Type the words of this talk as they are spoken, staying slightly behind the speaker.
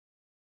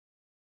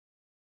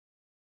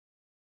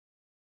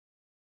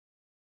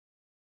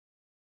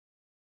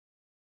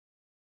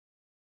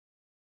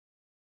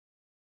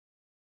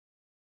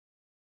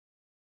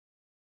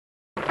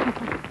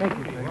Thank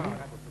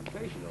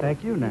you.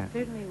 Thank you, Nat.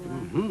 Certainly was.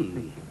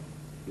 Mm-hmm.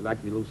 You like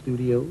your little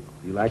studio?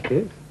 You like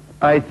this?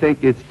 I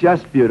think it's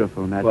just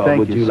beautiful, Nat. Well, Thank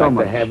would you so like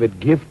much. to have it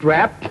gift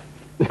wrapped?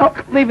 Oh,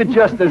 leave it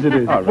just as it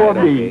is. All For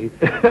right, me.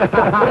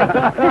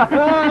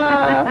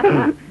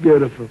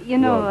 Beautiful. You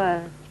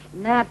know,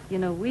 Nat,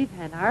 we've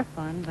had our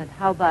fun, but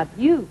how about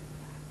you?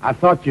 I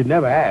thought you'd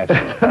never ask.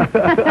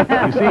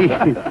 You see,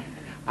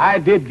 I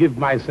did give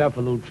myself a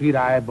little treat.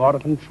 I bought a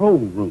control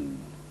room.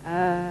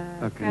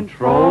 A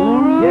control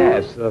room?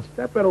 Yes,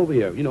 step right over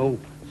here.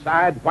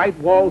 White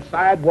walls,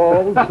 side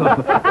walls,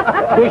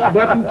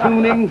 push-button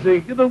tunings,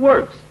 the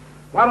works.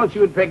 Why don't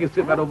you and Peggy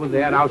sit right over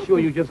there, and I'll show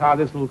you just how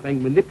this little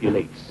thing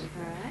manipulates. All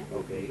right.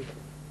 Okay.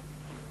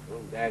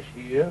 Little dash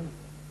here,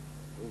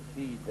 little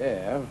feed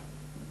there,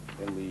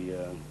 then we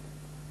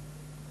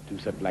do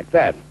something like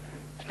that.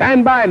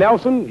 Stand by,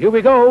 Nelson. Here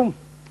we go.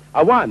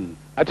 A 1,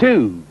 a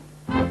 2.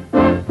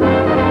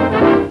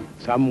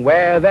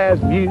 Somewhere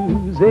there's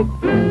music,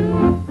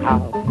 how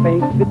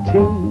faint the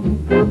tune.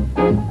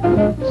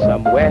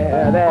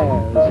 Somewhere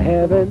there's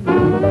heaven,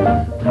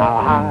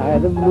 how high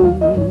the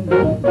moon.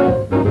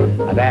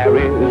 There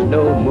is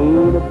no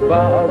moon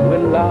above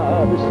when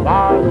love is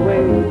far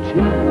away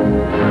too.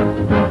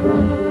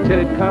 Till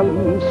it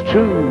comes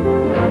true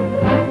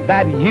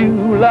that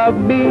you love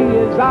me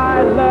as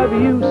I love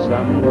you.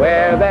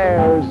 Somewhere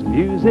there's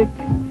music,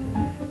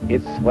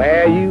 it's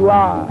where you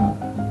are.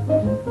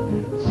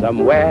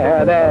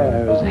 Somewhere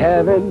there's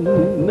heaven,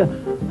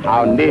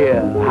 how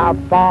near, how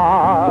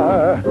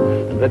far.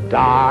 The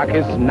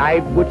darkest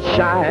night would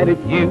shine if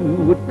you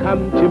would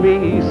come to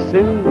me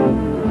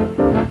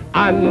soon.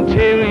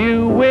 Until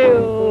you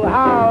will,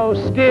 how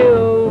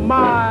still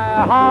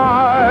my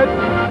heart,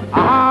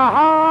 how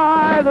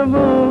high the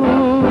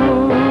moon.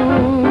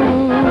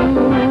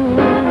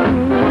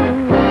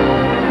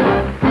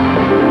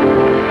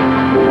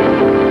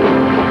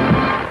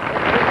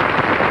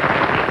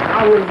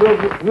 Now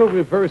we'll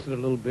reverse it a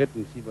little bit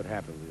and see what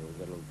happens. We'll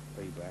get a little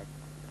playback.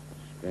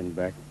 Spin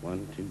back,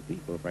 1, 2, 3,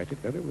 4, 5,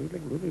 6, 7,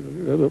 8,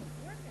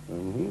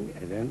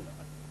 and then,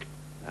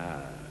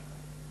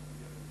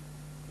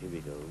 here we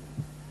go.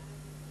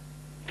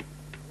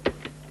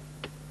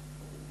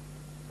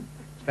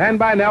 Stand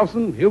by,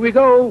 Nelson. Here we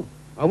go.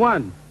 A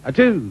 1, a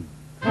 2.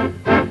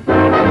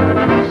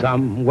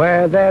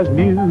 Somewhere there's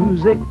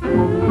music,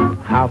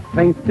 how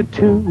faint the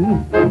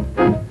tune.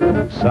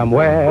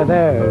 Somewhere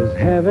there's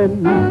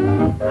heaven,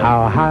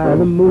 how high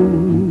the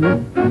moon.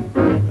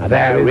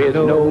 There is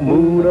no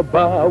moon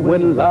above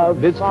when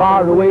love is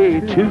far away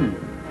too.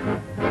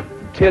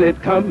 Till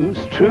it comes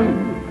true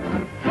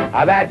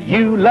that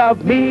you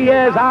love me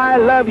as I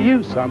love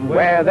you.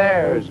 Somewhere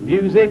there's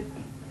music,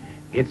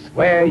 it's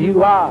where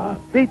you are.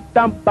 The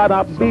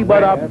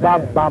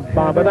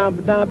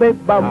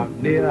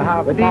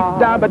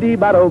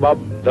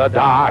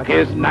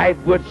darkest night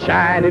would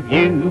shine if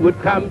you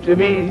would come to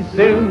me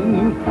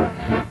soon.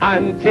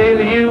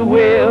 Until you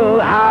will,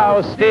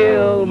 how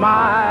still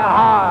my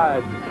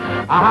heart,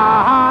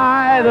 how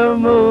high the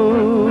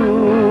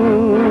moon.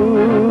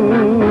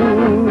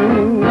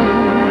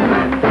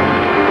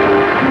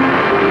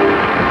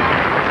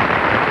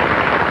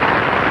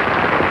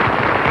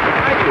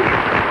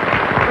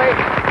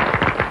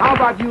 How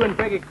about you and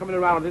Peggy coming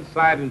around on this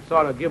side and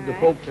sort of give the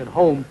folks at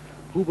home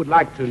who would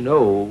like to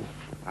know,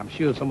 I'm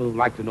sure some of them would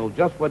like to know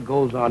just what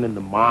goes on in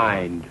the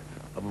mind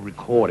of a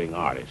recording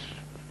artist.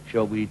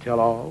 Shall we tell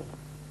all?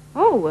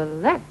 Oh,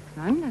 well,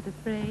 I'm not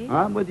afraid.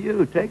 I'm with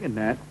you. Take it,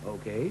 Nat.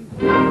 Okay.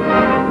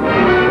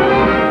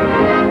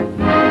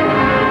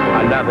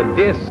 Another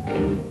disc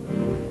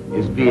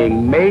is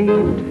being made.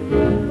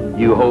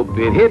 You hope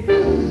it hits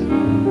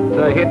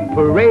the hit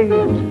parade.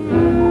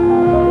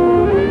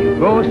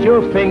 Cross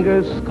your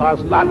fingers,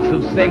 cause lots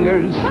of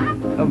singers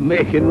are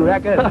making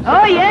records.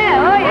 Oh,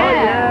 yeah, oh,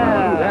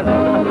 yeah.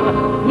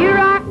 Oh, You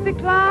rock the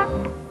clock,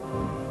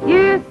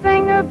 you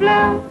sing the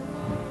blues,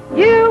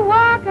 you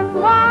walk and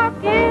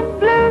walk in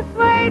blue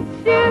suede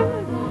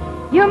shoes.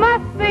 You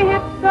must be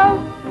hip so,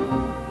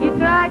 you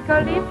try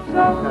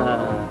calypso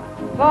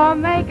for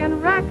making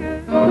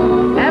records.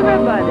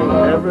 Everybody.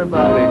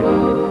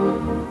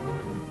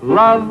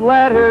 Love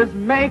letters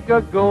make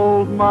a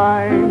gold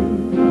mine.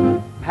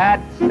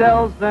 Pat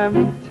sells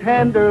them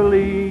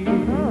tenderly.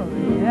 Oh,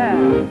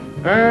 yeah.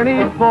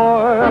 Ernie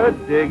Ford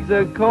digs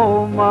a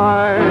coal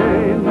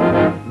mine.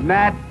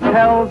 Nat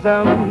tells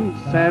them,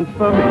 sent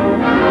for me.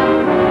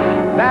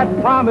 that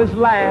promised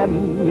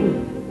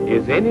land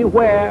is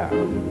anywhere.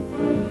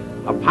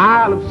 A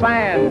pile of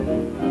sand,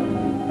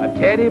 a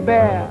teddy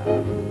bear.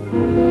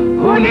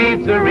 Who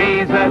needs a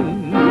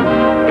reason?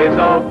 It's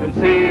open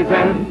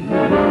season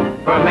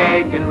for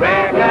making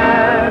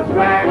records,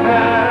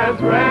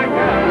 records,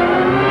 records.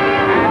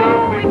 And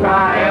if we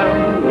buy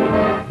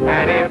 'em,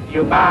 and if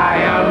you buy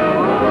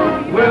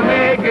 'em, we're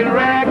making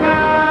records.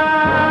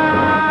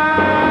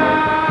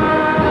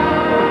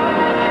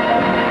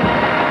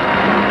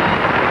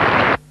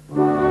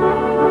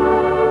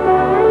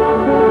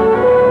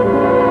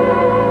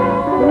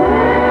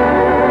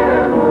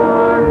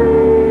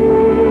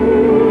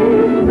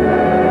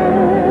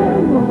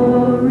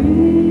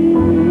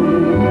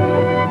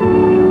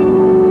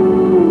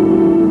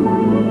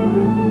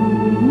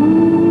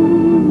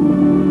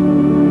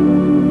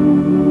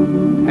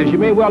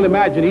 well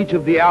imagine each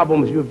of the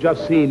albums you've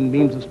just seen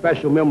means a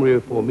special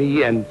memory for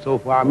me, and so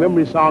for our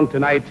memory song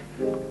tonight,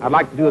 I'd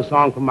like to do a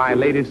song from my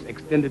latest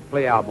extended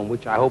play album,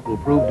 which I hope will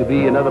prove to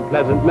be another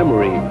pleasant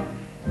memory.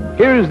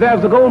 Here's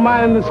There's a Gold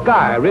Mine in the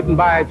Sky, written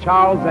by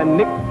Charles and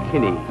Nick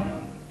Kinney.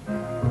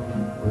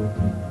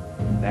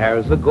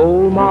 There's a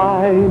gold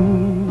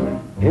mine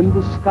in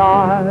the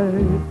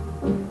sky,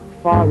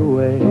 far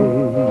away.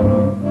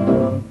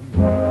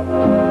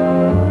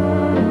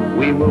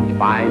 We will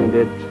find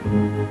it,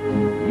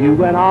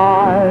 you and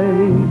I,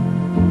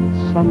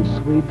 some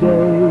sweet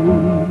day.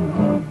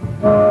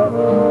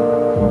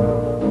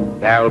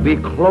 There'll be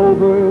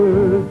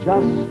clover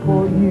just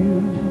for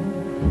you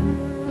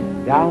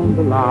down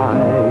the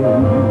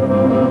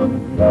line,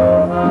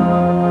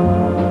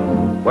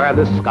 where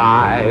the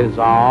skies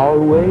are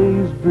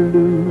always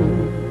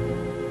blue,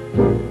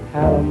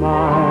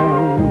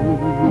 Calamine.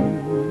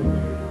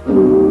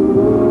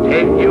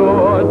 Take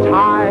your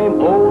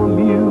time, old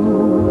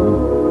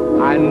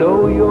muse, I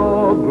know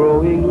you're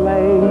growing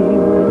lame,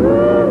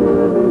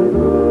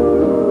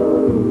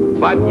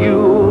 but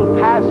you'll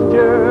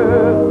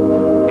pasture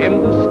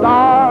in the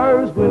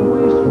stars when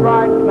we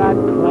strike that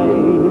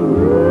claim,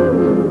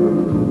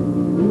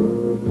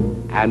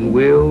 and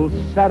we'll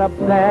set up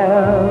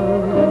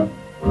there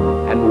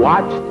and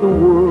watch the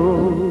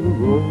world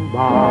roll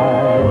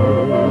by.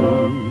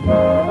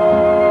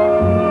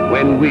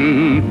 When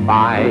we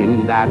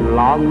find that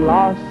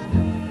long-lost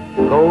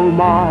gold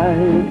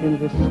mine in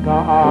the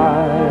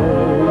sky,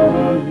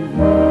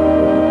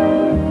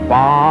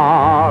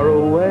 far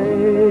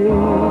away,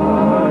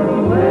 far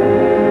away,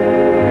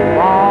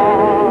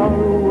 far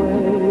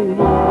away,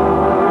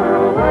 far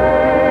away,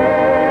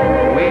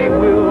 we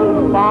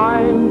will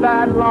find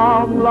that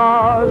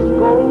long-lost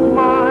gold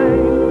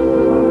mine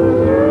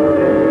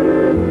someday,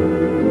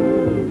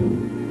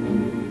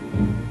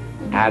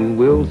 and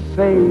we'll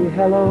say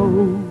hello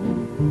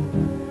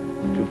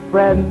to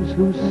friends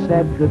who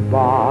said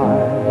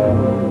goodbye.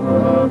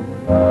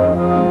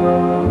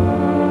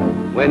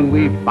 When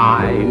we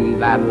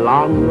find that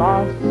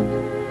long-lost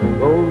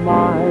gold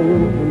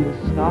mine in the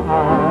sky,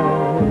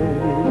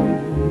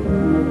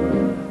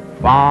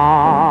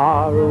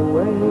 far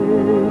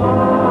away,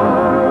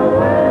 far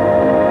away,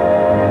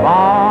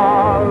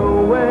 far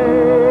away,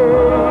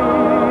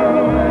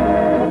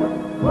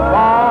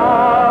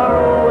 far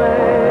away.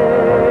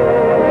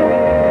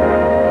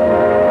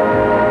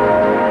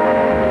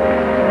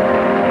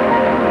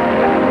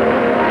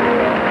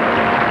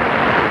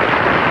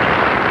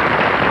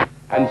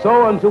 And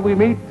so until we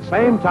meet,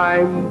 same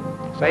time,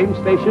 same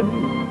station,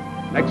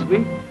 next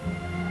week,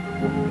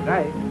 good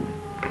night.